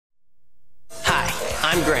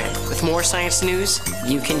I'm Grant with more science news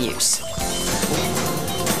you can use.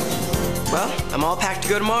 Well, I'm all packed to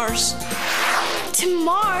go to Mars. To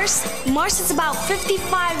Mars? Mars is about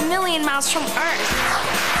 55 million miles from Earth.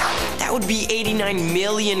 That would be 89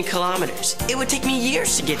 million kilometers. It would take me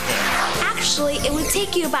years to get there. Actually, it would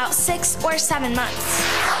take you about 6 or 7 months.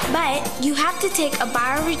 But you have to take a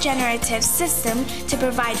bioregenerative system to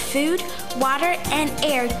provide food, water, and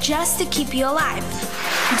air just to keep you alive.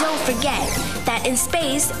 Don't forget that in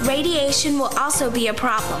space, radiation will also be a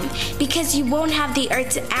problem because you won't have the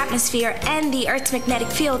Earth's atmosphere and the Earth's magnetic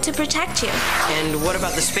field to protect you. And what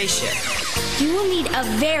about the spaceship? You will need a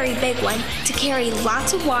very big one to carry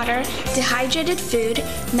lots of water, dehydrated food,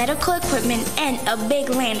 medical equipment, and a big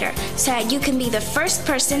lander so that you can be the first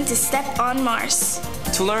person to step on Mars.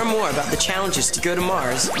 To learn more about the challenges to go to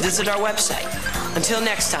Mars, visit our website. Until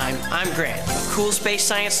next time, I'm Grant. Cool space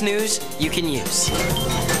science news you can use.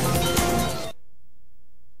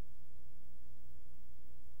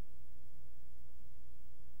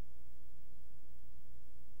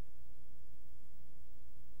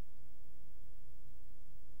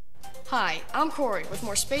 Hi, I'm Corey with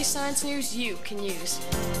more space science news you can use.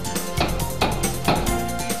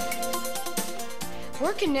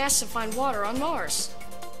 Where can NASA find water on Mars?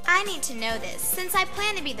 I need to know this, since I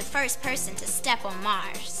plan to be the first person to step on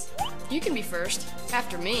Mars. You can be first,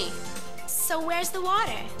 after me. So where's the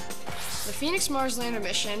water? The Phoenix Mars lander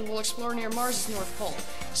mission will explore near Mars' North Pole.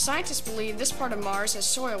 Scientists believe this part of Mars has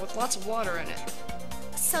soil with lots of water in it.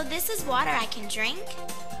 So this is water I can drink?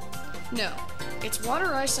 No, it's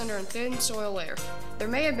water ice under a thin soil layer. There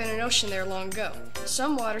may have been an ocean there long ago.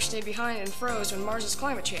 Some water stayed behind and froze when Mars'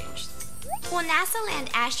 climate changed. Will NASA land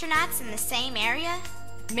astronauts in the same area?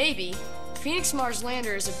 Maybe. Phoenix Mars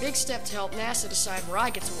lander is a big step to help NASA decide where I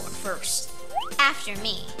get to walk first. After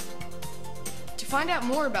me. To find out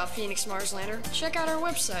more about Phoenix Mars lander, check out our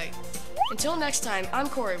website. Until next time, I'm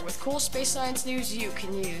Corey with cool space science news you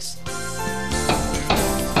can use.